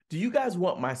Do you guys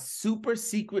want my super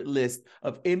secret list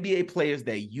of NBA players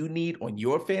that you need on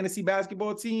your fantasy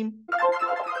basketball team?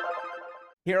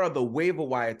 Here are the waiver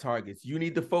wire targets you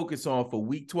need to focus on for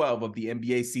week 12 of the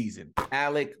NBA season.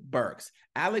 Alec Burks.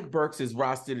 Alec Burks is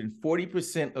rostered in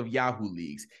 40% of Yahoo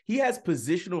leagues. He has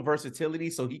positional versatility,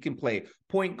 so he can play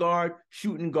point guard,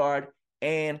 shooting guard,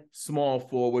 and small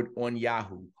forward on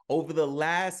Yahoo. Over the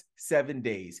last 7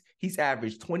 days, he's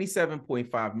averaged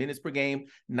 27.5 minutes per game,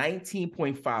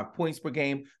 19.5 points per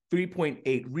game,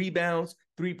 3.8 rebounds,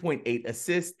 3.8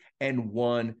 assists, and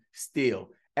 1 steal.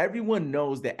 Everyone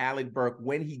knows that Alec Burks,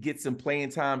 when he gets some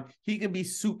playing time, he can be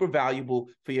super valuable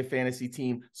for your fantasy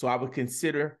team, so I would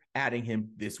consider adding him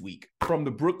this week. From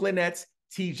the Brooklyn Nets,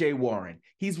 TJ Warren.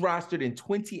 He's rostered in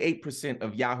 28%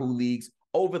 of Yahoo leagues.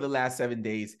 Over the last 7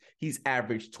 days, he's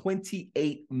averaged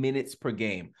 28 minutes per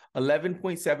game,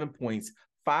 11.7 points,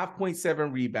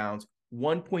 5.7 rebounds,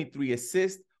 1.3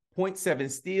 assists,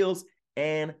 0.7 steals,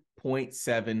 and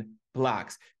 0.7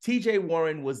 blocks. TJ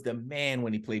Warren was the man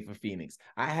when he played for Phoenix.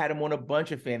 I had him on a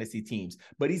bunch of fantasy teams,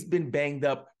 but he's been banged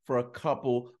up for a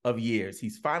couple of years.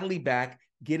 He's finally back,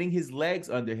 getting his legs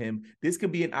under him. This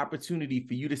could be an opportunity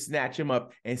for you to snatch him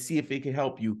up and see if it can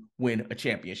help you win a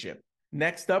championship.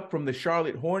 Next up, from the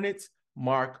Charlotte Hornets,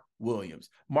 Mark Williams.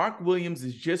 Mark Williams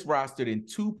is just rostered in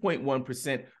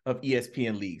 2.1% of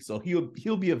ESPN leagues, so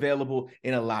he'll be available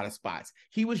in a lot of spots.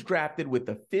 He was drafted with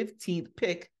the 15th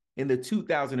pick in the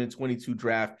 2022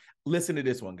 draft. Listen to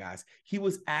this one, guys. He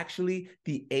was actually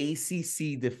the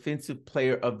ACC Defensive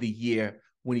Player of the Year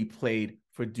when he played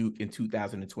for Duke in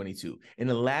 2022. In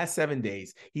the last 7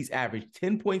 days, he's averaged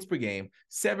 10 points per game,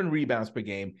 7 rebounds per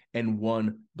game, and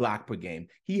 1 block per game.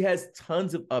 He has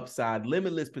tons of upside,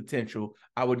 limitless potential.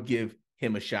 I would give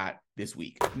him a shot this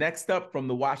week. Next up, from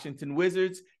the Washington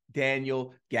Wizards,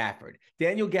 Daniel Gafford.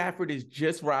 Daniel Gafford is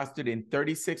just rostered in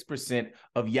 36%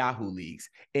 of Yahoo leagues.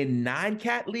 In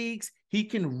 9-cat leagues, he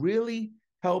can really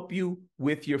help you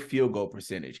with your field goal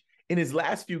percentage. In his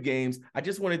last few games, I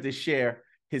just wanted to share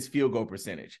his field goal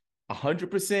percentage: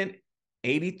 100%,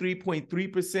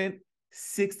 83.3%,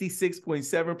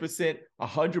 66.7%,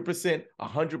 100%,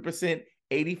 100%,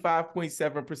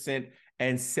 85.7%,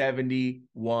 and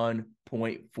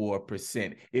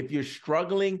 71.4%. If you're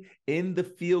struggling in the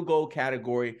field goal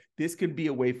category, this could be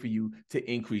a way for you to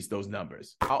increase those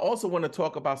numbers. I also want to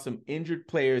talk about some injured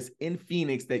players in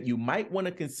Phoenix that you might want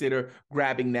to consider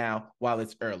grabbing now while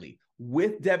it's early.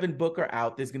 With Devin Booker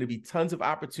out, there's going to be tons of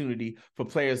opportunity for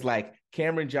players like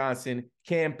Cameron Johnson,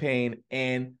 Cam Payne,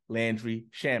 and Landry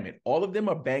Shamet. All of them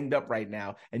are banged up right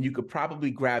now, and you could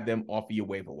probably grab them off of your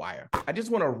waiver wire. I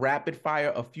just want to rapid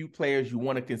fire a few players you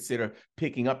want to consider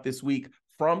picking up this week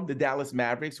from the Dallas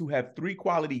Mavericks, who have 3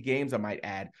 quality games, I might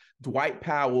add: Dwight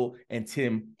Powell and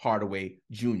Tim Hardaway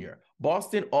Jr.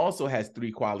 Boston also has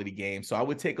 3 quality games, so I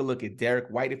would take a look at Derek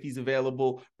White if he's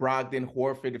available, Brogdon,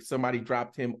 Horford if somebody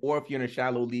dropped him, or if you're in a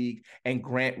shallow league, and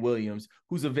Grant Williams,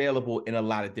 who's available in a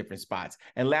lot of different spots.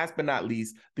 And last but not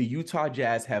least, the Utah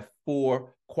Jazz have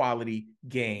 4 quality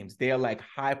games. They are like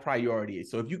high priority.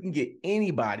 So if you can get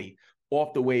anybody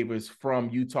off the waivers from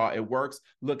Utah, it works.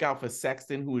 Look out for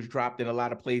Sexton, who was dropped in a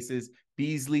lot of places,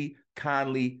 Beasley,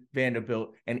 Conley,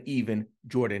 Vanderbilt, and even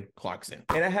Jordan Clarkson.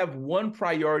 And I have one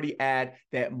priority ad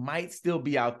that might still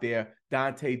be out there: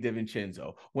 Dante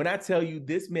DiVincenzo. When I tell you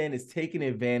this man is taking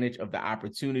advantage of the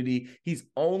opportunity, he's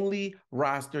only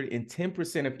rostered in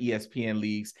 10% of ESPN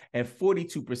leagues and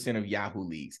 42% of Yahoo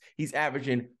leagues. He's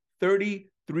averaging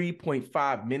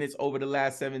 33.5 minutes over the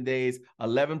last 7 days,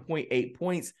 11.8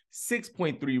 points,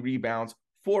 6.3 rebounds,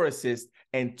 4 assists,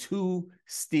 and 2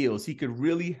 steals. He could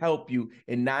really help you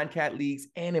in 9-cat leagues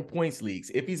and in points leagues.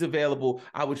 If he's available,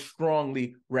 I would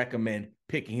strongly recommend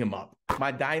picking him up.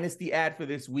 My dynasty ad for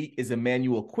this week is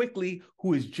Emmanuel Quickley,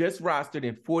 who is just rostered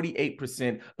in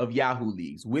 48% of Yahoo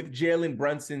leagues. With Jalen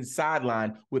Brunson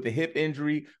sidelined with a hip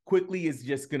injury, Quickley is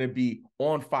just going to be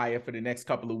on fire for the next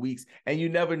couple of weeks, and you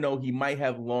never know, he might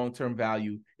have long-term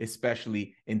value,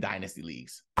 especially in dynasty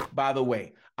leagues. By the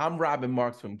way, I'm Robin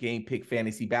Marks from Game Pick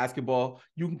Fantasy Basketball.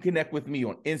 You can connect with me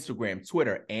on Instagram,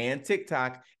 Twitter, and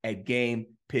TikTok at Game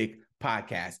Pick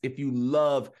Podcast. If you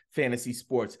love fantasy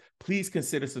sports, please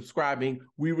consider subscribing.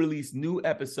 We release new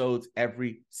episodes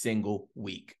every single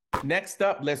week. Next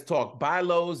up, let's talk buy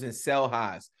lows and sell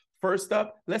highs. First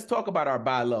up, let's talk about our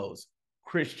buy lows.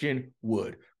 Christian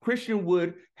Wood. Christian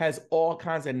Wood has all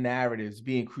kinds of narratives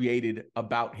being created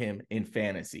about him in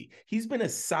fantasy. He's been a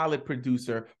solid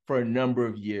producer for a number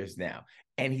of years now,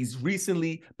 and he's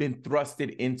recently been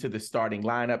thrusted into the starting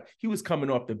lineup. He was coming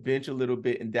off the bench a little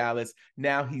bit in Dallas.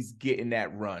 Now he's getting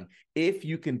that run. If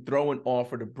you can throw an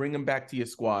offer to bring him back to your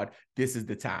squad, this is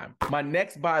the time. My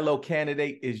next buy low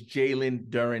candidate is Jalen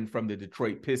Duren from the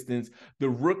Detroit Pistons. The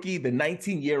rookie, the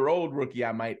 19-year-old rookie,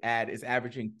 I might add, is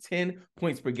averaging 10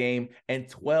 points per game and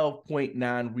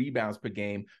 12.9 rebounds per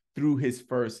game through his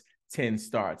first 10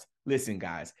 starts. Listen,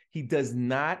 guys, he does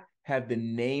not have the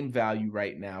name value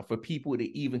right now for people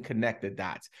to even connect the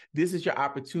dots. This is your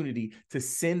opportunity to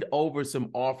send over some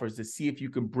offers to see if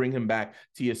you can bring him back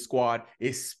to your squad,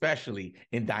 especially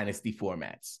in dynasty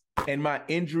formats. And my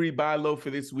injury buy low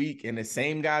for this week, and the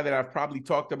same guy that I've probably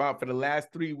talked about for the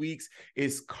last 3 weeks,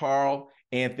 is Karl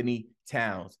Anthony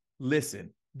Towns. Listen,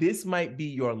 this might be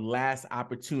your last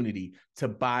opportunity to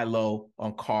buy low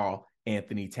on Karl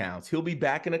Anthony Towns. He'll be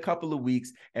back in a couple of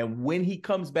weeks, and when he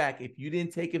comes back, if you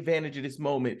didn't take advantage of this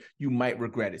moment, you might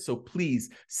regret it. So please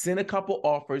send a couple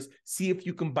offers, see if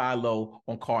you can buy low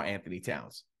on Karl Anthony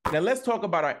Towns. Now let's talk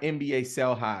about our NBA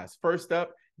sell highs. First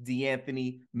up,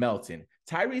 DeAnthony Melton.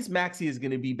 Tyrese Maxey is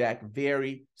going to be back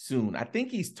very soon. I think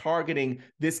he's targeting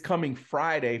this coming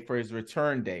Friday for his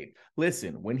return date.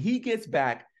 Listen, when he gets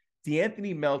back,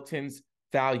 DeAnthony Melton's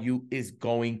value is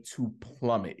going to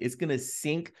plummet. It's going to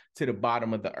sink to the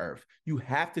bottom of the earth. You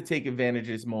have to take advantage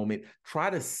of this moment. Try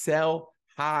to sell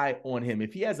high on him.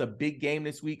 If he has a big game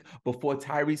this week before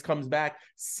Tyrese comes back,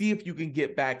 see if you can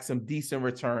get back some decent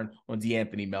return on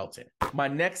DeAnthony Melton. My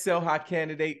next sell high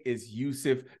candidate is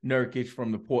Jusuf Nurkic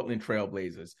from the Portland Trail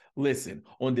Blazers. Listen,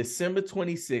 on December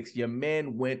 26th, your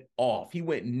man went off. He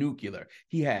went nuclear.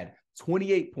 He had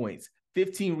 28 points,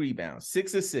 15 rebounds,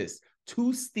 6 assists,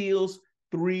 2 steals,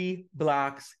 3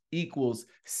 blocks equals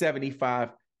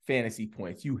 75 fantasy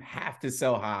points. You have to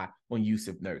sell high on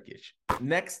Jusuf Nurkic.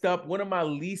 Next up, one of my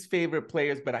least favorite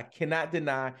players, but I cannot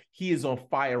deny he is on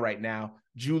fire right now,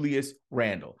 Julius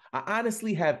Randle. I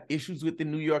honestly have issues with the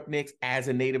New York Knicks as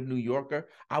a native New Yorker.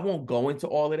 I won't go into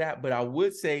all of that, but I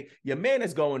would say your man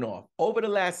is going off. Over the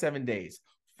last 7 days,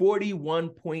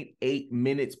 41.8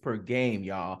 minutes per game,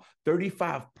 y'all.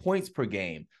 35 points per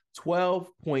game,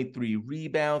 12.3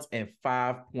 rebounds, and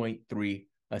 5.3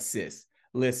 assists.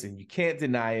 Listen, you can't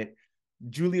deny it.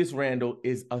 Julius Randle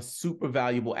is a super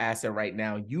valuable asset right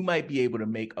now. You might be able to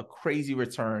make a crazy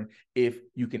return if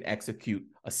you can execute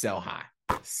a sell high.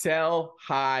 Sell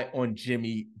high on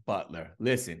Jimmy Butler.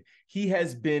 Listen, he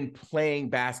has been playing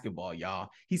basketball, y'all.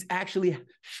 He's actually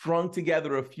strung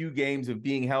together a few games of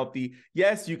being healthy.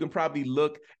 Yes, you can probably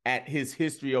look at his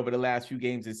history over the last few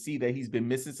games and see that he's been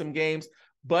missing some games,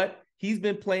 but he's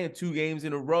been playing 2 games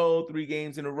in a row, 3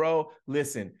 games in a row.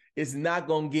 Listen, it's not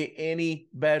going to get any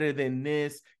better than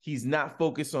this. He's not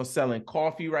focused on selling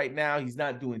coffee right now. He's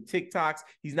not doing TikToks.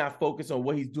 He's not focused on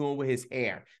what he's doing with his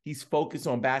hair. He's focused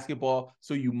on basketball.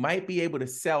 So you might be able to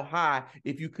sell high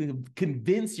if you can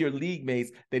convince your league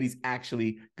mates that he's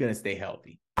actually going to stay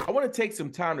healthy. I want to take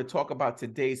some time to talk about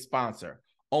today's sponsor,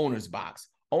 Owner's Box.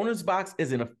 Owner's Box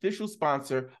is an official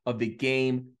sponsor of the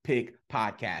Game Pick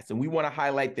podcast, and we want to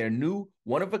highlight their new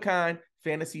one-of-a-kind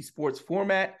fantasy sports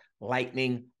format,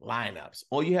 Lightning Lineups.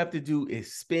 All you have to do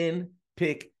is spin,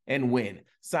 pick, and win.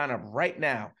 Sign up right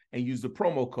now and use the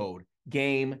promo code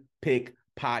Game Pick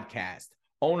Podcast.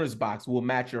 Owner's Box will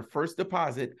match your first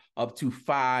deposit up to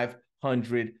 $500.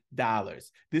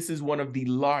 This is one of the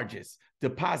largest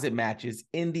deposit matches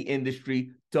in the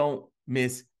industry. Don't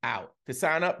miss out. To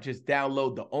sign up, just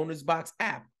download the Owner's Box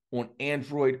app on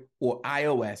Android or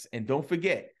iOS. And don't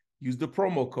forget, use the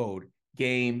promo code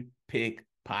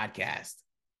GamePickPodcast.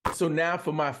 So now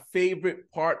for my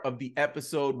favorite part of the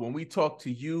episode, when we talk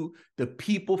to you, the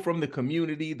people from the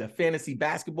community, the fantasy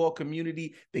basketball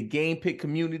community, the Game Pick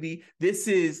community. This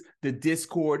is the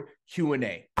Discord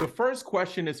Q&A. The first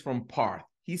question is from Parth.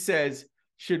 He says,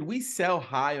 should we sell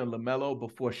high on LaMelo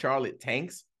before Charlotte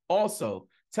tanks? Also,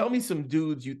 tell me some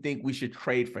dudes you think we should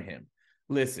trade for him.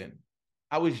 Listen,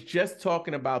 I was just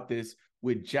talking about this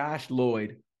with Josh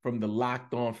Lloyd from the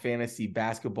Locked On Fantasy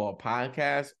Basketball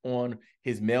podcast on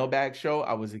his mailbag show.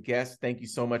 I was a guest. Thank you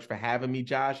so much for having me,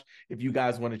 Josh. If you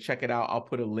guys want to check it out, I'll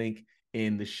put a link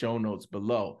in the show notes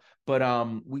below. But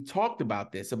we talked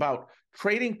about this, about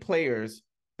trading players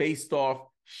based off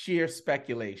sheer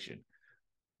speculation.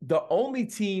 The only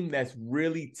team that's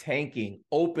really tanking,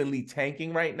 openly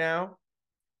tanking right now,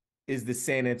 is the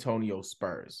San Antonio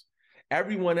Spurs.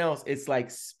 Everyone else, it's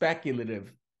like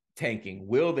speculative tanking.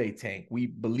 Will they tank? We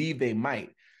believe they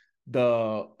might.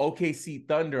 the OKC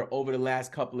Thunder over the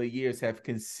last couple of years have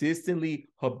consistently,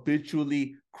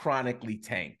 habitually, chronically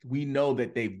tanked. We know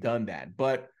that they've done that,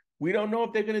 but we don't know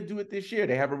if they're going to do it this year.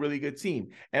 They have a really good team.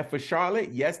 And for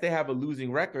Charlotte, yes, they have a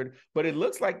losing record, but it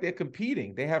looks like they're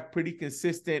competing. They have pretty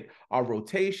consistent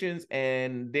rotations,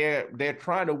 and they're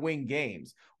trying to win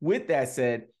games. With that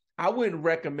said, I wouldn't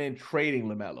recommend trading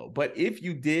LaMelo, but if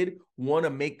you did want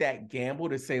to make that gamble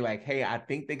to say like, hey, I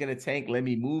think they're going to tank, let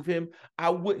me move him,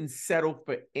 I wouldn't settle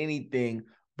for anything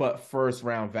but first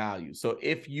round value. So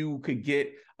if you could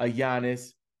get a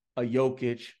Giannis, a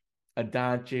Jokic, a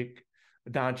Doncic,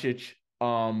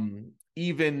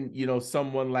 even,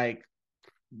 someone like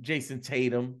Jason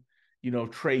Tatum,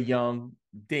 Trae Young,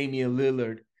 Damian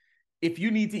Lillard, if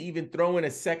you need to even throw in a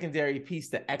secondary piece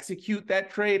to execute that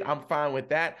trade, I'm fine with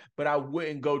that, but I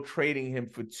wouldn't go trading him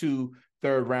for 2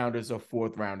 third-rounders or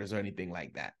fourth-rounders or anything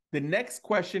like that. The next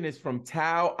question is from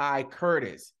Tao I.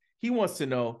 Curtis. He wants to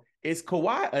know, is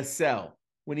Kawhi a sell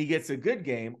when he gets a good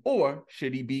game, or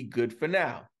should he be good for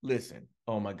now? Listen,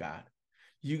 oh my God.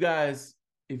 You guys,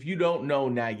 if you don't know,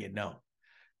 now you know.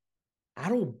 I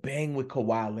don't bang with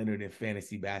Kawhi Leonard in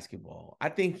fantasy basketball. I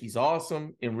think he's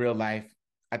awesome in real life.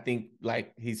 I think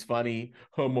like he's funny.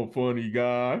 I'm a funny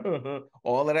guy.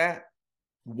 All of that.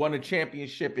 Won a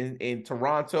championship in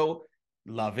Toronto.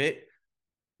 Love it.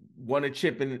 Won a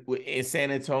chip in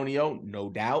San Antonio. No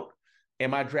doubt.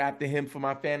 Am I drafting him for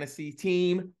my fantasy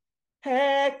team?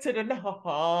 Heck to the no.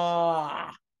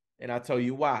 And I'll tell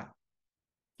you why.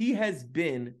 He has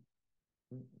been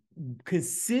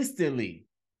consistently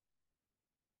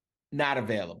not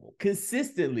available,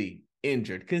 consistently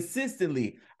injured,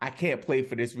 consistently, I can't play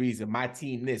for this reason. My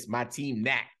team this, my team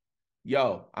that.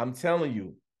 Yo, I'm telling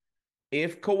you,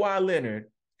 if Kawhi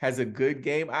Leonard has a good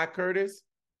game, Curtis,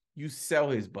 you sell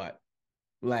his butt.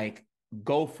 Like,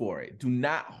 go for it. Do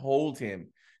not hold him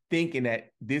thinking that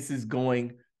this is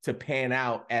going to pan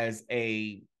out as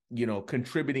a,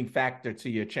 contributing factor to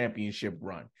your championship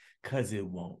run, because it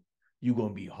won't. You're going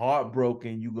to be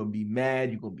heartbroken. You're going to be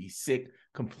mad. You're going to be sick,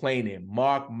 complaining.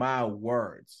 Mark my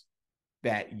words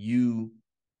that you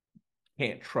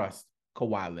can't trust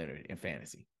Kawhi Leonard in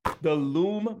fantasy. The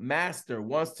Loom Master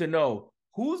wants to know,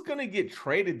 who's going to get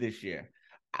traded this year?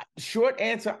 Short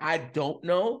answer, I don't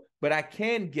know, but I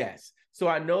can guess. So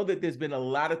I know that there's been a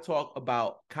lot of talk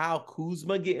about Kyle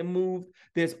Kuzma getting moved.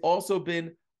 There's also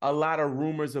been a lot of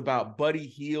rumors about Buddy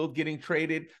Hield getting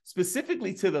traded,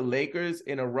 specifically to the Lakers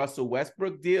in a Russell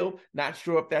Westbrook deal. Not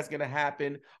sure if that's going to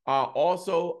happen.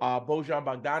 Also, Bojan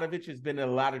Bogdanovic has been in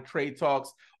a lot of trade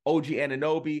talks, OG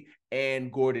Anunoby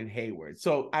and Gordon Hayward.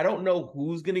 So I don't know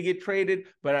who's going to get traded,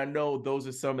 but I know those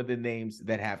are some of the names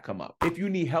that have come up. If you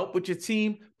need help with your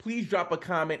team, please drop a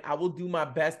comment. I will do my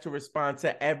best to respond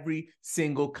to every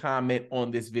single comment on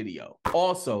this video.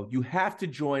 Also, you have to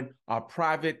join our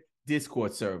private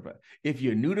Discord server. If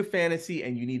you're new to fantasy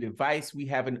and you need advice, we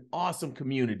have an awesome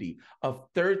community of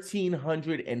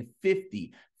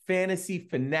 1,350 fantasy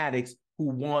fanatics who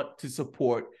want to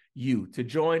support you. To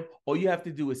join, all you have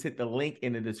to do is hit the link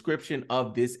in the description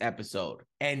of this episode.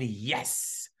 And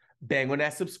yes, bang on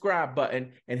that subscribe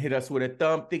button and hit us with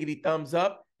a thumbs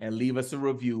up and leave us a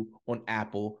review on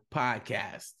Apple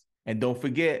Podcasts. And don't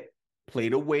forget, play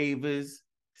the waivers,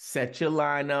 set your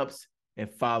lineups, and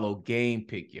follow Game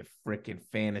Pick, you freaking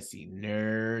fantasy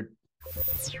nerd.